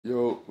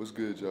What's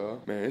good,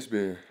 y'all? Man, it's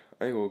been,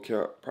 I ain't gonna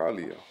count,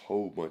 probably a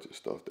whole bunch of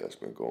stuff that's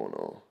been going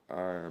on.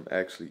 I'm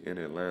actually in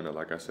Atlanta,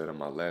 like I said in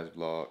my last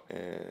vlog,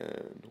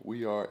 and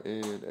we are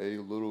in a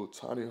little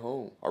tiny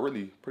home.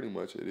 Pretty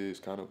much it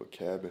is kind of a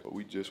cabin, but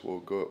we just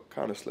woke up,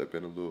 kind of slept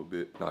in a little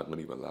bit. Not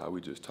gonna even lie,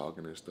 we just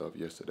talking and stuff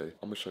yesterday.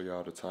 I'm gonna show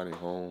y'all the tiny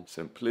home.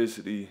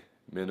 Simplicity,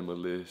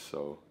 minimalist,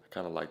 so I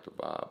kind of like the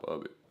vibe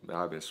of it. Man,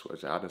 I've been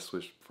switching. I done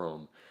switched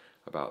from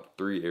about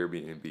 3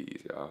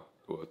 Airbnbs, y'all.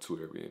 Well, 2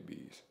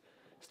 Airbnbs.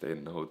 Stayed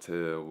in the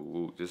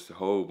hotel, just a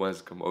whole bunch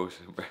of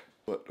commotion, bro.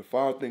 But the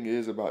fire thing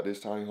is about this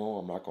tiny home,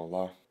 I'm not gonna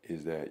lie,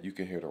 is that you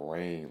can hear the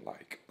rain,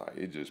 like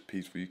it's just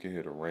peaceful. You can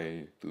hear the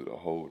rain through the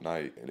whole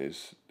night, and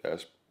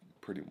that's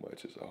pretty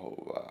much just a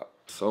whole vibe.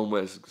 So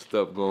much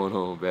stuff going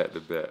on back to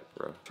back,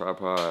 bro.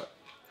 Tripod,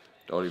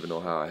 don't even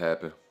know how it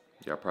happened.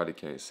 Y'all probably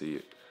can't see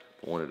it,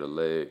 but one of the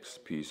legs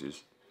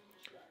pieces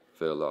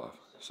fell off.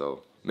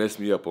 So messed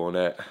me up on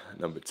that.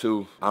 Number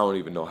 2, I don't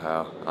even know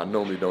how. I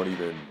normally don't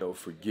even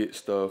forget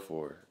stuff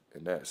or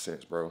in that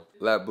sense, bro.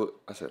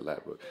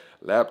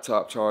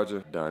 Laptop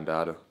charger, done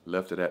data.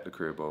 Left it at the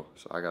cribbo.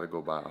 So I gotta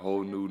go buy a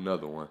whole new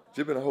another one.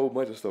 Just been a whole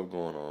bunch of stuff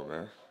going on,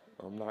 man.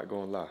 I'm not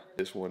gonna lie.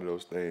 It's one of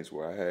those things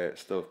where I had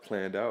stuff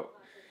planned out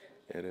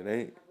and it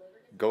ain't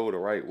go the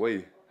right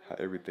way how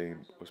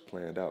everything was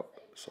planned out.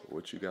 So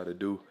what you gotta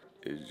do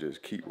is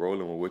just keep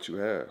rolling with what you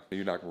have.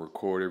 You're not gonna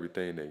record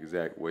everything the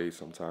exact way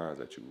sometimes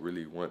that you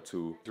really want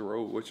to. Just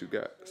roll with what you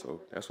got. So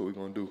that's what we're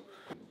gonna do.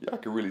 Y'all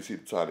can really see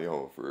the tiny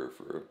home for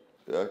real.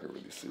 Y'all can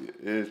really see it.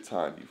 It's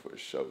tiny for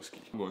showski.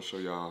 I'm gonna show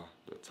y'all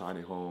the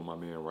tiny home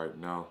I'm in right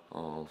now.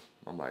 I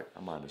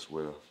might as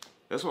well.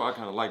 That's what I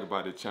kinda like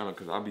about this channel,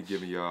 cause I'll be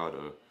giving y'all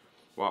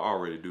I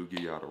already do give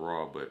y'all the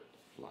raw, but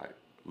like,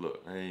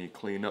 look, I ain't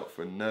clean up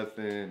for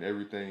nothing.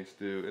 Everything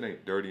still, it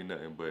ain't dirty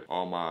nothing, but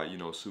all my,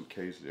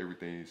 suitcases,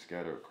 everything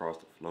scattered across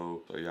the floor.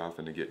 So y'all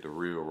finna get the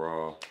real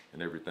raw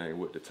and everything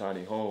with the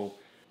tiny home.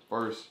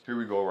 First, here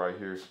we go right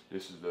here.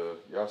 This is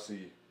y'all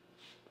see,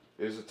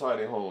 it's a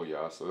tiny home,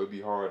 y'all, so it'd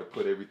be hard to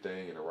put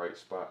everything in the right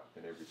spot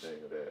and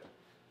everything of that.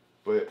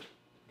 But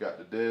got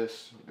the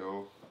desk,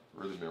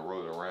 really been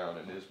rolling around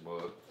in this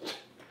mug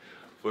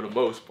for the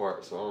most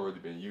part, so I don't really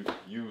been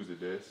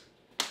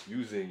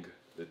using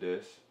the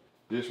desk.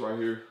 This right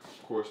here,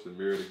 of course, the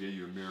mirror. They give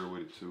you a mirror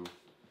with it too.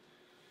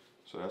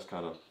 So that's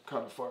kind of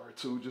fire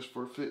too, just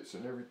for fits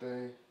and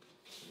everything.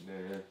 And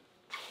then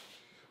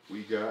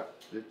we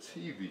got the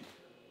TV.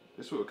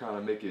 This will kind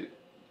of make it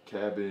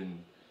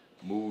cabin,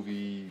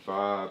 movie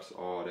vibes,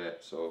 all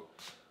that. So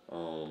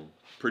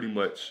pretty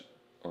much,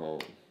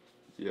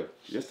 yeah.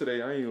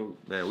 Yesterday,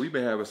 we've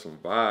been having some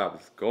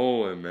vibes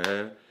going,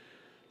 man.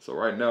 So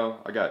right now,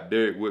 I got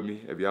Derek with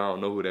me. If y'all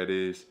don't know who that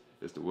is,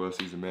 it's the Well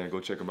Seasoned Man. Go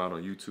check him out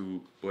on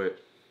YouTube. But,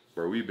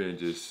 bro, we've been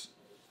just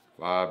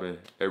vibing,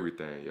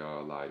 everything,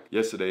 y'all. Like,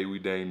 yesterday, we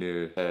dang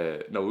near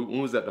when we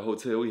was at the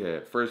hotel, we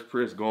had Fresh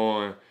Prince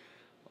going,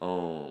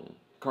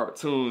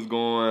 cartoons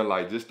going,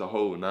 like, just the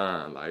whole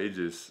 9. Like, it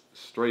just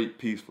straight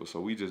peaceful. So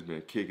we just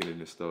been kicking it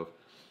and stuff.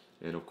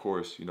 And, of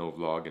course,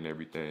 vlogging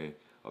everything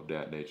of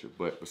that nature.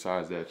 But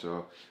besides that,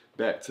 y'all,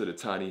 back to the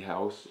tiny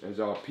house. As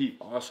y'all peep,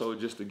 also,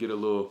 just to get a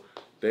little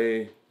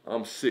thing,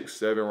 I'm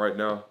 6'7" right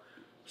now.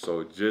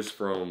 So just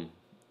from,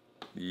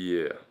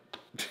 yeah.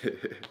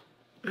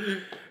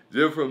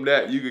 Just from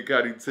that, you can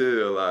kind of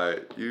tell,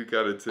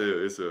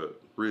 it's a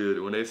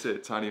real, when they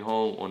said tiny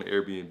home on the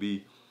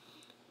Airbnb,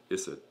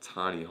 it's a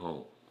tiny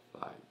home.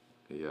 Like,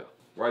 yeah.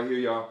 Right here,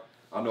 y'all,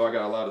 I know I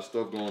got a lot of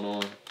stuff going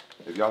on.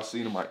 If y'all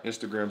seen in my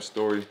Instagram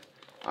story,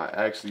 I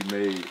actually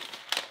made,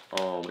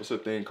 it's a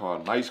thing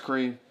called Nice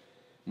Cream.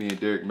 Me and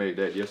Derek made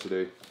that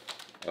yesterday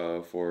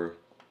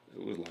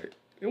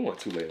it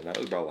wasn't too late at night. It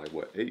was about like,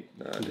 what, 8,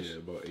 9? Yeah,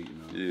 about 8,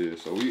 9. Yeah,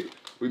 so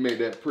we made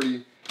that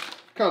pretty,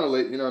 kind of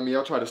late,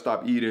 I try to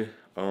stop eating,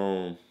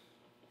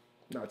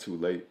 not too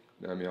late.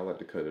 I like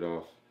to cut it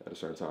off at a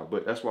certain time.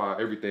 But that's why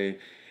everything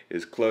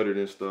is cluttered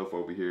and stuff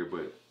over here.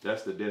 But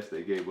that's the desk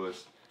they gave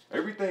us.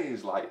 Everything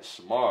is like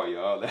small,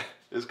 y'all.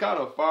 It's kind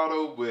of far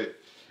though, but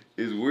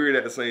it's weird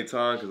at the same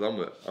time because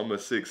I'm a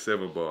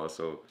 6'7" ball,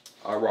 so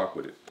I rock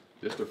with it.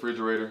 Just the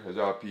refrigerator, as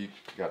y'all peep,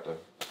 got the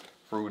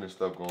fruit and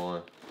stuff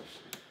going.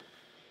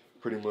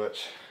 Pretty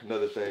much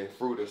another thing,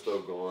 fruit and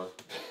stuff going.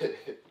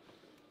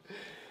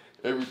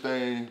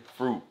 Everything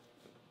fruit.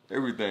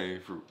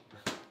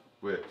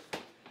 But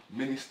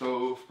mini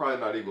stove, probably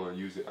not even gonna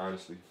use it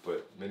honestly,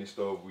 but mini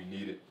stove, we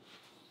need it.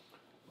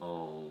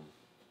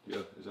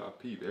 Yeah, as y'all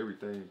peep,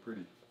 everything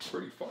pretty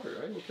fire.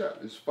 I ain't gonna cap.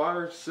 It's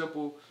fire,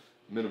 simple,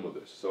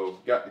 minimalist. So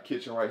got the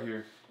kitchen right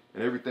here,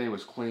 and everything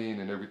was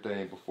clean and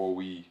everything before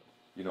we,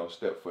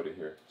 step footed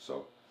here.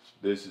 So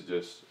this is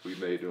just, we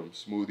made them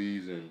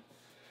smoothies and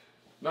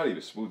not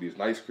even smoothies,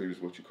 nice cream is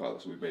what you call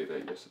it. So we made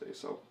that yesterday.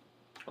 So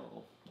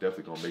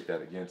definitely gonna make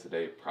that again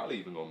today. Probably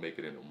even gonna make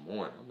it in the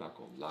morning. I'm not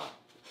gonna lie.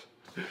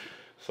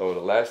 So the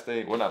last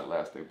thing, well not the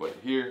last thing, but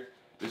here,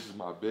 this is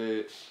my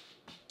bed.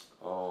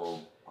 I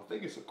I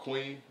think it's a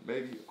queen,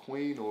 maybe a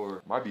queen,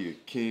 or might be a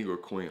king or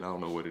queen. I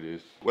don't know what it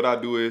is. What I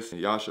do is,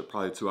 and y'all should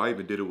probably too, I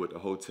even did it with the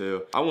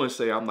hotel. I wouldn't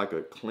say I'm like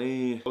a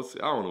clean, I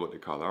don't know what they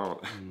call it, I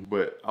don't,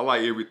 but I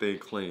like everything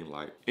clean.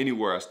 Like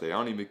anywhere I stay, I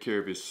don't even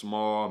care if it's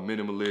small,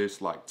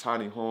 minimalist, like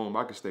tiny home.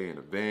 I can stay in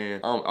a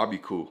van. I'll be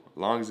cool. As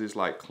long as it's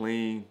like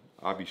clean,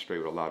 I'll be straight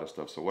with a lot of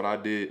stuff. So what I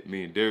did,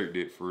 me and Derek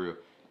did for real,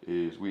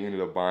 is we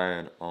ended up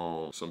buying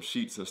some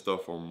sheets and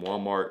stuff from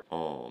Walmart.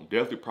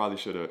 Definitely probably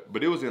should have,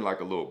 but it was in like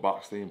a little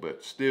box thing,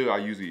 but still I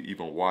usually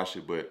even wash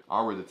it, but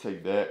I rather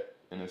take that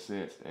in a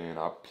sense and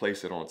I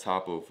place it on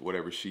top of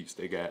whatever sheets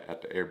they got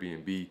at the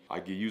Airbnb.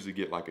 I usually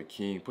get like a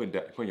king, putting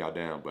y'all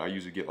down, but I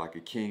usually get like a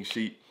king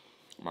sheet,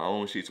 my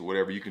own sheets or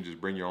whatever. You can just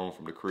bring your own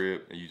from the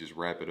crib and you just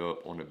wrap it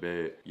up on the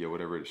bed. Yeah,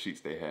 whatever the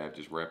sheets they have,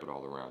 just wrap it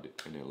all around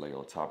it and then lay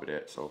on top of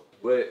that. So,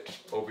 but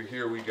over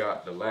here we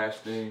got the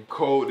last thing,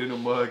 cold in the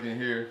mug in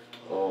here.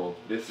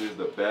 This is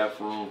the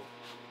bathroom.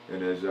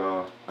 And as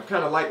y'all, I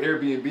kind of like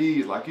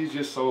Airbnbs, like it's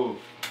just so,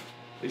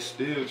 it's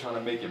still trying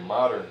to make it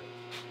modern,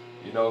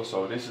 you know?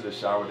 So this is the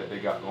shower that they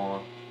got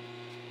going.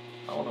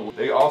 I don't know.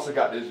 They also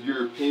got this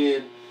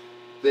European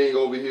thing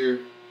over here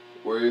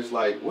where it's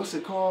like, what's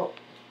it called?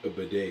 A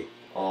bidet.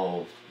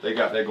 They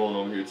got that going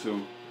on here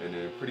too, and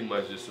then pretty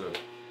much just a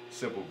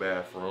simple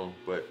bathroom,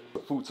 but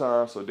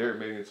futon. So Derek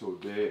made it into a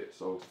bed,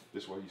 so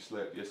this is where he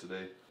slept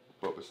yesterday.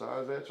 But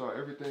besides that, y'all,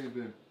 everything's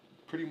been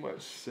pretty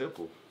much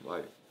simple.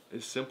 Like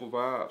it's simple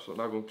vibes, so I'm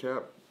not gonna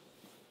cap.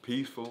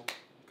 Peaceful,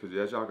 cause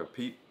as y'all can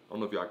peep, I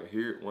don't know if y'all can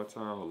hear it one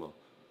time. Hold on.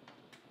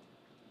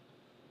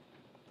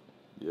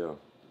 Yeah,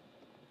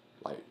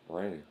 like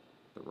rain.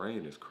 The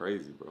rain is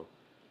crazy, bro.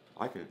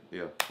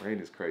 Yeah, rain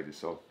is crazy.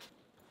 So.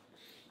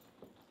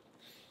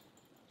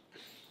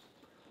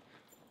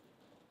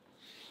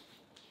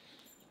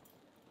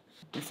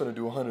 We finna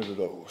do 100 of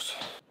those.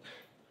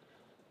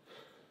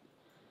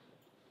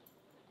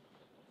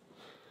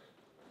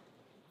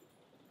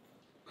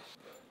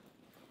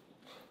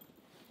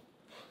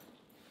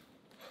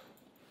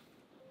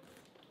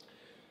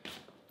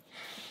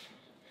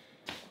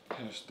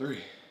 There's 3.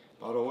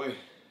 By the way,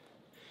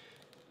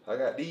 I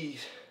got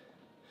these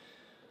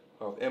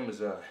off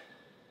Amazon.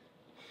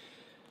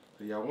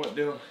 So y'all want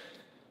them?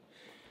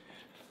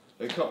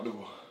 They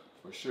comfortable.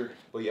 For sure.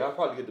 But yeah, I'll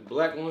probably get the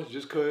black ones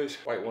just cause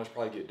white ones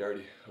probably get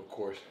dirty, of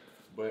course.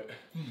 But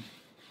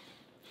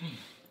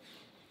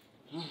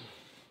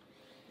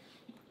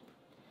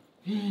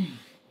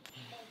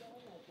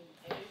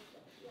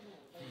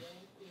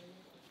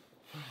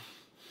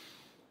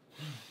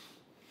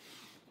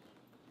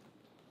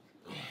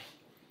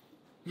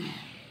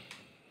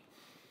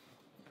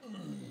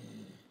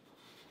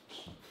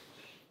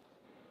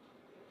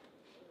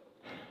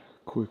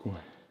quick one.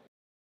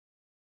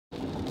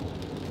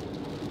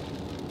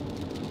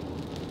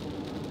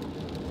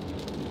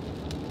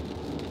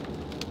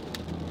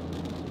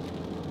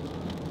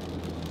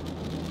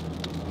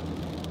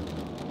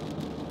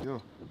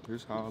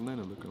 Here's how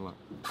Atlanta looking like.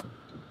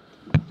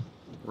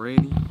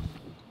 Rainy,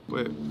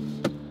 but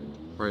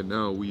right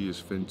now we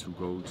is finna to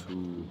go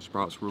to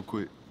Sprouts real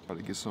quick. Try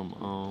to get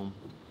some,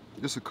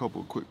 just a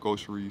couple of quick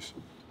groceries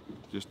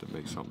just to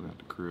make something at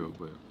the crib.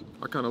 But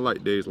I kind of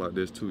like days like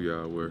this too,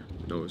 y'all, where,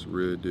 you know, it's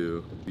real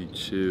deal, be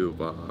chill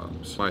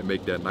vibes. Might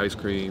make that nice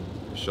cream,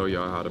 show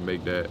y'all how to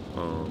make that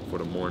for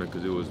the morning,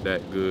 because it was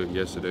that good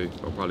yesterday.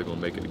 I'm probably gonna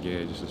make it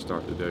again just to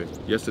start the day.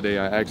 Yesterday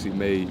I actually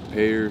made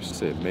pears. I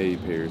said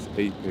made pears,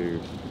 8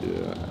 pears.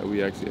 Yeah,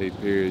 we actually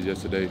ate pears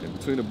yesterday. And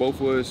between the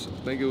both of us,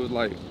 I think it was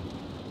like,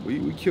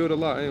 we killed a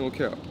lot, I ain't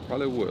gonna cap.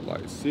 Probably what,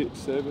 like 6,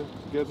 7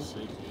 together? 6,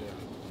 yeah.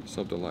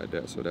 Something like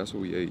that. So that's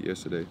what we ate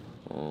yesterday.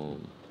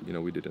 You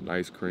know, we did an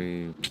ice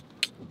cream.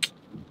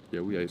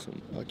 Yeah, we ate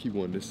some, I keep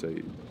wanting to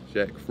say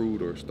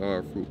jackfruit or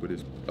star fruit, but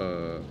it's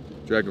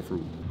dragon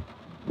fruit.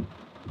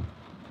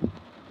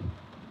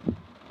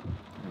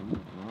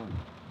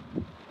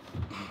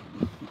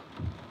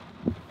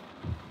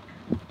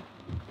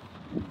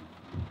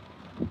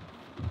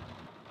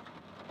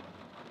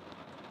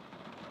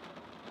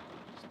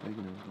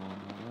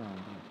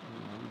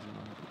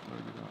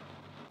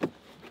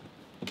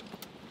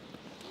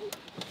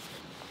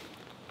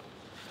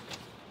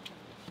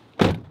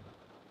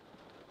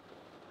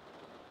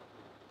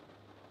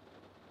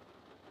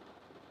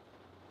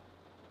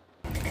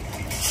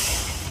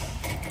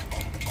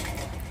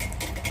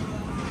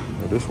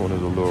 This one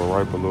is a little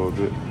ripe a little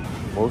bit.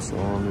 Most of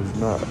them is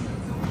not.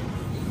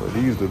 But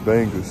these the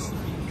bangers.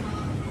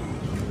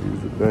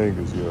 These the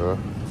bangers, y'all.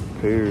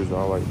 Pears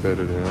I like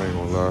better than, I ain't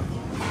gonna lie.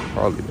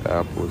 Probably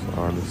apples,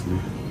 honestly.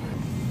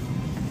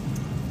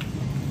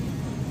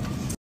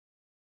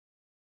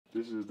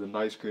 This is the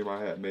nice cream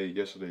I had made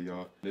yesterday,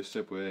 y'all. It's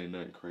simple, it ain't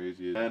nothing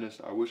crazy. Bananas,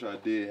 I wish I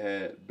did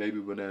had baby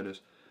bananas,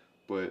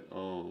 but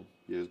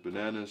yeah, it's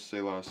bananas,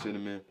 Ceylon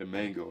cinnamon, and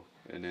mango.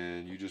 And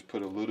then you just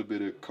put a little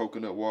bit of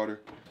coconut water.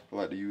 I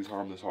like to use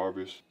Harmless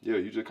Harvest. Yeah,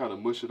 you just kind of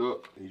mush it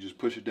up and you just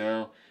push it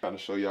down. Kind of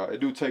show y'all. It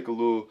do take a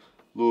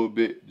little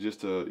bit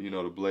just to, you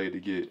know, the blade to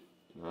get,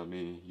 you know what I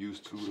mean,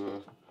 used to the, you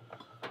know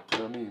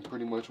what I mean,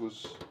 pretty much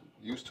was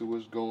used to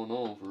what's going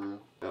on for real.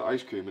 The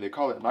ice cream, and they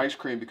call it an ice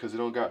cream because it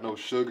don't got no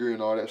sugar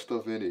and all that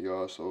stuff in it,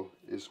 y'all. So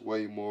it's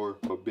way more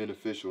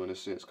beneficial in a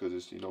sense because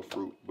it's, you know,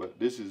 fruit. But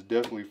this is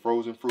definitely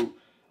frozen fruit.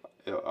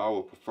 I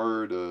would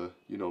prefer to,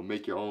 you know,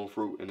 make your own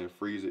fruit and then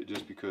freeze it,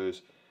 just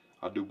because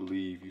I do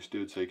believe you're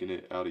still taking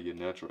it out of your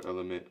natural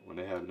element when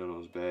they have it in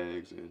those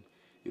bags and,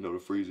 you know, the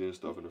freezer and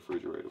stuff in the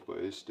refrigerator. But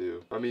it's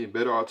still, I mean,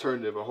 better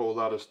alternative, a whole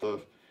lot of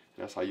stuff.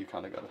 That's how you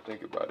kind of got to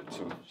think about it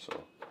too.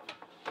 So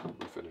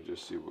we're finna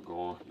just see what's going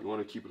on. You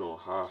want to keep it on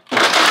high.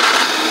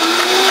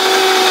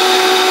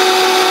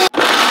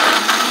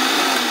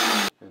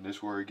 And this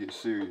is where it gets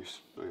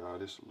serious. So y'all,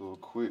 this a little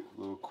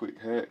quick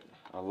hack.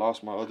 I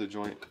lost my other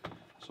joint,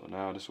 so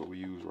now this is what we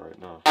use right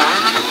now.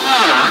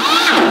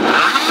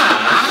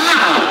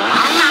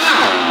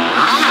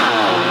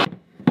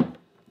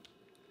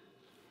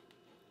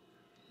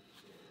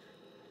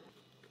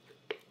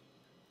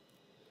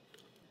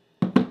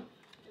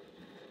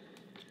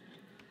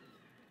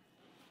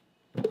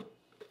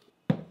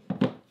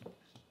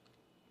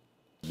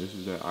 This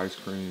is that ice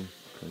cream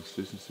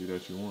consistency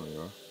that you want,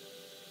 y'all.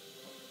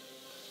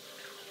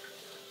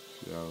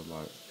 See, I was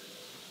like,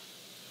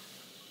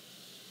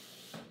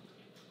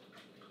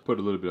 put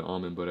a little bit of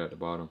almond butter at the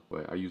bottom,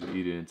 but I usually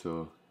eat it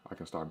until I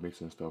can start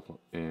mixing stuff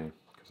in,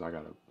 because I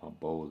got my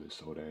bowl is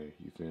so dang,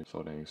 you think,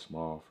 so dang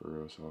small for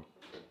real, so.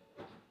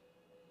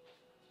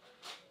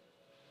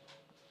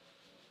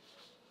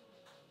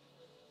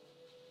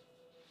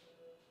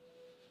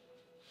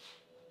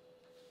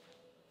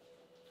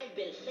 I've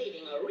been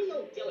saving a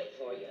real do-it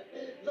for you.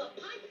 The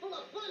Pipe Full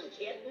of Fun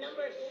kit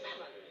number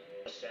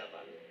 7.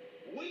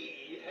 7.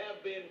 We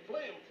have been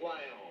flim-flam.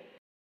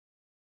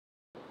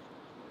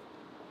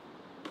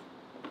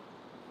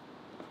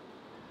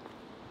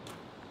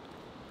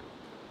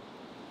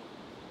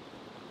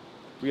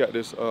 We got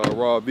this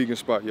raw vegan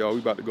spot, y'all. We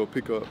about to go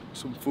pick up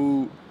some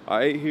food.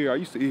 I ate here. I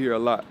used to eat here a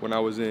lot when I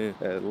was in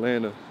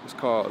Atlanta. It's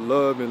called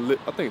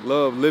I think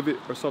Love Live It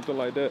or something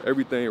like that.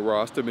 Everything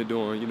raw. I still been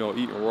doing, you know,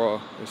 eating raw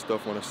and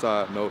stuff on a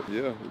side note.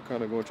 Yeah, we're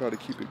kind of gonna try to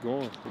keep it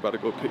going. We're about to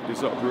go pick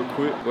this up real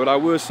quick. But I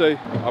will say,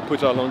 I'll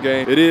put y'all on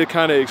game. It is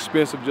kind of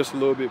expensive just a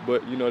little bit,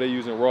 but you know, they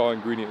using raw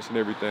ingredients and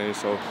everything,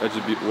 so that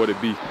just be what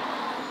it be.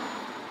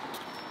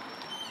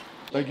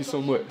 Thank you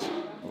so much.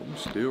 I'm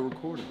still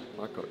recording.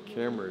 My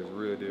camera is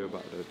real deal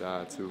about to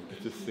die too.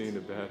 Just seeing the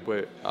bad.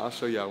 But I'll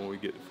show y'all when we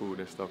get the food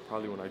and stuff.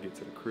 Probably when I get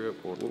to the crib,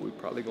 or what we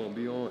probably gonna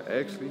be on.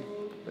 Actually,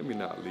 let me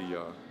not leave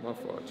y'all. My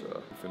fault,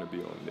 y'all. We're finna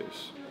be on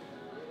this.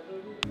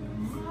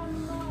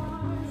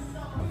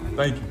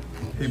 Thank you.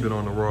 He been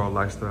on the raw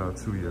lifestyle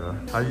too, y'all.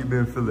 How you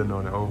been feeling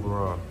on it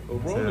overall?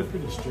 Overall, it's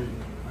pretty straight.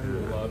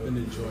 I've been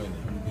enjoying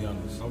it, to be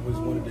honest. I always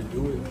wanted to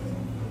do it,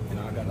 and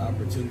I got the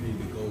opportunity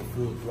to go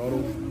full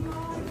throttle.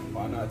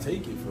 Why not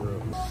take it for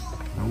real?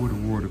 I would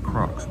have wore the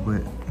Crocs,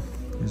 but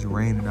it's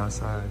raining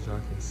outside, as y'all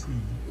can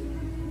see.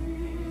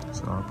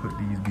 So I'll put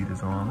these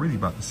beaters on. I'm really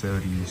about to sell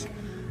these.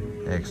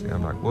 Actually,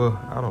 I'm like, well,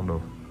 I don't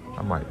know.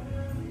 I might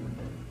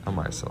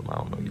sell them. I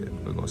don't know yet.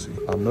 We're gonna see.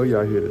 I know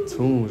y'all hear the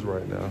tunes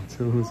right now.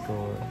 Tunes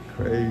going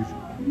crazy.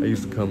 I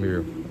used to come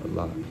here a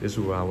lot. This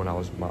was when I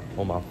was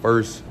on my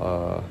first,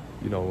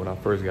 you know, when I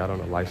first got on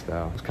the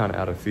lifestyle. I was kind of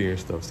out of fear and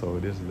stuff. So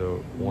this is the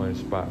one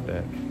spot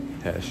that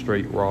had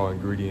straight raw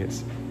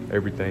ingredients.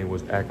 Everything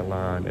was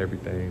alkaline,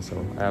 everything.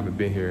 So I haven't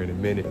been here in a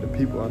minute. The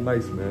people are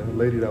nice, man. The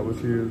lady that was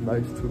here is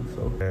nice too.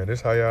 So man,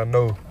 this how y'all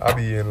know I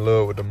be in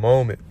love with the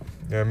moment.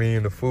 You know what I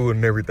mean? The food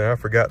and everything. I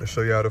forgot to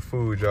show y'all the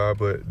food, y'all,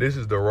 but this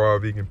is the raw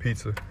vegan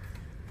pizza.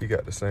 He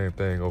got the same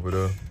thing over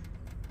there.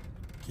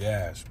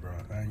 Yes, bro.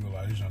 I ain't gonna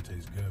lie, this don't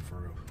taste good for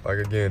real. Like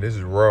again, this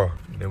is raw.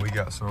 And then we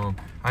got some,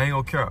 I ain't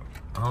gonna cap.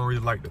 I don't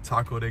really like the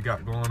taco they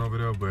got going over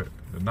there, but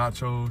the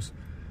nachos,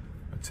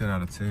 a 10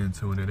 out of 10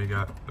 too. And then they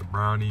got the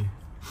brownie.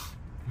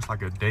 It's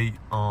like a date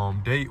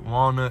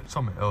walnut,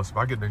 something else. If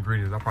I get the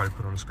ingredients, I'll probably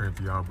put it on the screen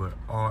for y'all, but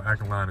all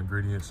alkaline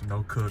ingredients,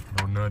 no cook,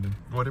 no nothing.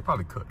 Well, they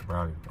probably cook the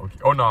brownie. Okay.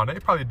 Oh no, they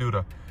probably do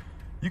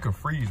you can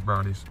freeze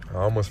brownies. I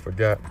almost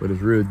forgot, but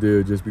it's real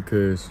deal just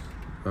because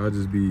I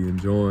just be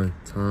enjoying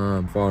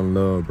time, fall in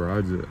love, bro.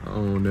 I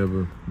don't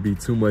ever be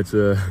too much,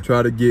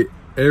 try to get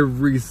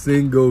every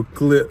single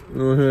clip, you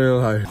know what I'm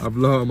saying? Like, I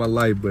vlog my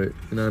life, but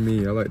you know what I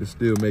mean? I like to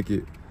still make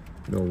it,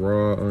 you know,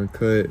 raw,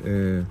 uncut,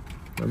 and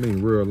I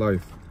mean real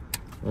life.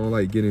 I don't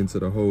like getting into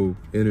the whole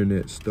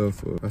internet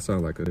stuff. I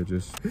sound like they're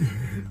just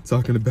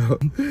talking about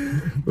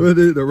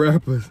the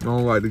rappers. I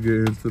don't like to get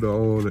into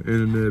all the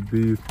internet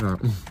beef. Nah.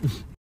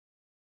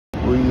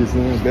 We is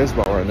in Best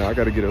Buy right now. I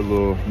gotta get a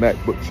little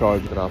MacBook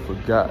charger that I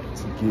forgot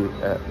to get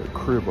at the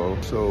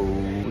cribbo. So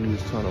we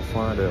just trying to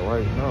find that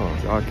right now.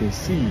 So I can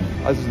see.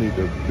 I just need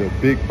the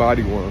big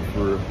body one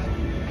for.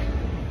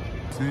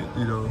 See,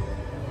 you know,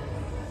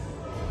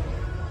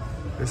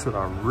 that's what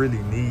I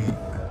really need.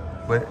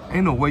 But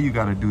ain't no way you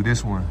gotta do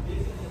this one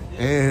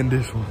and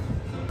this one.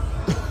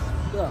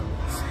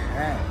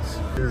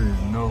 There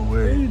is no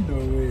way. Ain't no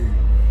way.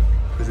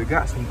 Cause it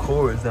got some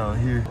cords down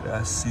here that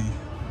I see.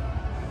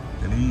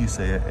 And these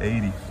say at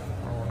 80.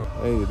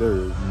 Hey, there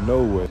is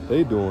no way.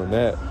 They doing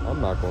that. I'm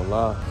not gonna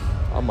lie.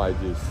 I might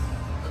just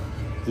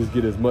just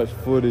get as much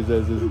footage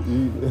as is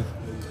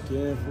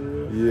Yeah, for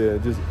real. yeah,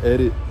 just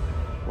edit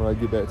when I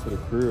get back to the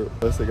crib.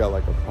 Unless they got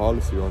like a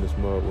policy on this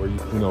mug where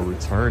you know,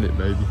 return it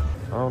maybe.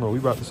 I don't know, we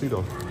about to see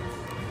though.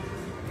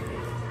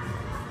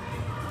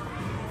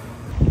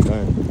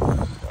 Dang,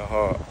 got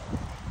hard.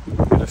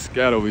 Got a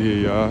scat over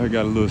here, y'all. I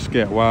got a little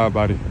scat wide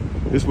body.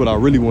 This is what I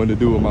really wanted to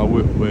do with my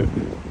whip, but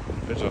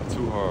it's not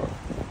too hard.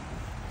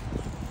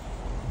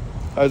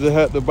 I just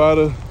had to buy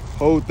the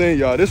whole thing,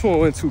 y'all. This one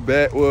wasn't too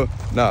bad. Well,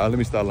 nah, let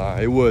me stop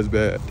lying. It was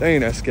bad.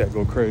 Dang, that scat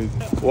go crazy.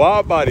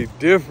 Wide body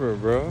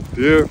different, bro.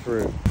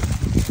 Different.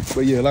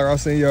 But yeah, like I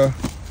was saying, y'all,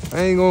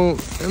 I'm gonna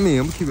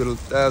keep it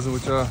 1,000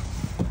 with y'all.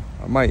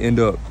 I might end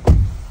up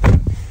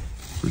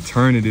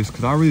returning this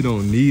because I really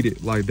don't need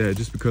it like that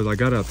just because I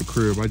got out the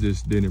crib. I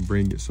just didn't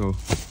bring it, so.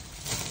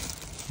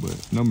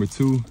 But number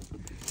 2,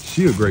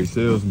 she a great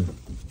salesman.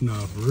 Nah,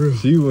 for real.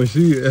 She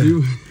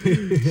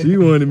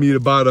wanted me to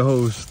buy the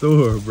whole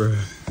store, bro.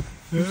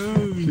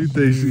 She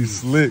thinks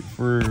she's slick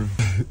for real.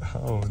 I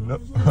don't know,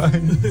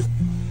 right?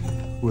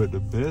 What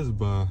the best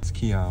buy is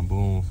Keon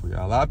Boone for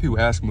y'all. A lot of people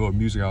ask me what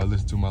music I was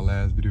listening to in my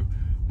last video.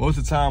 Most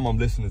of the time I'm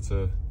listening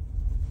to,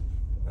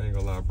 I ain't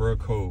gonna lie, Bro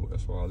Code.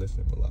 That's why I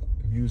listen to a lot.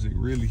 Music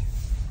really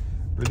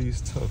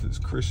is tough. It's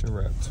Christian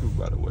rap too,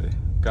 by the way.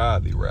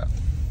 Godly rap,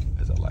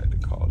 as I like to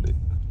call it.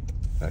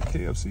 At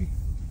KFC.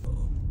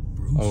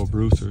 Oh,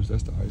 Brewster's.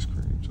 That's the ice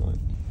cream joint.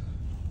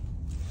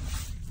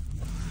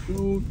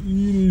 Don't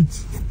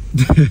eat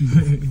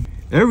it.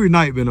 Every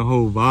night been a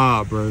whole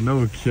vibe, bro.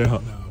 No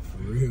cap. Nah,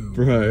 for real.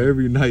 Bro,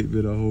 every night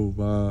been a whole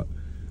vibe.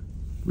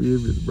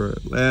 Bro.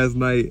 Last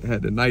night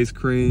had the nice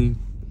cream,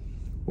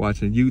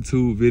 watching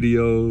YouTube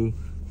video,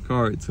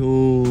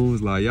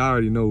 cartoons. Like, y'all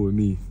already know with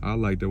me. I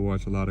like to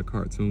watch a lot of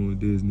cartoons,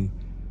 Disney.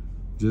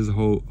 Just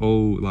whole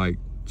old, like,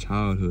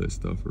 childhood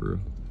stuff for real.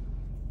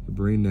 To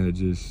bring that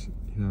just,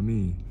 you know what I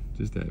mean?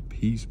 Just that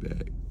peace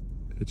back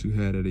that you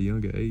had at a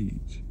younger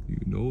age. You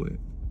know it.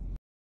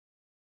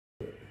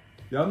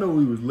 Y'all know what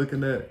we was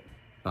looking at?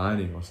 I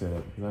ain't gonna say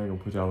that because I ain't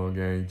gonna put y'all on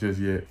game just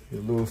yet. A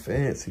little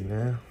fancy,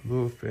 man. A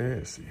little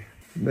fancy.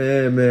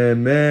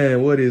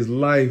 Man. What is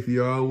life,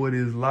 y'all? What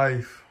is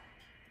life?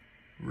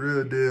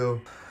 Real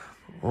deal.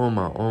 On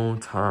my own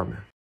timing.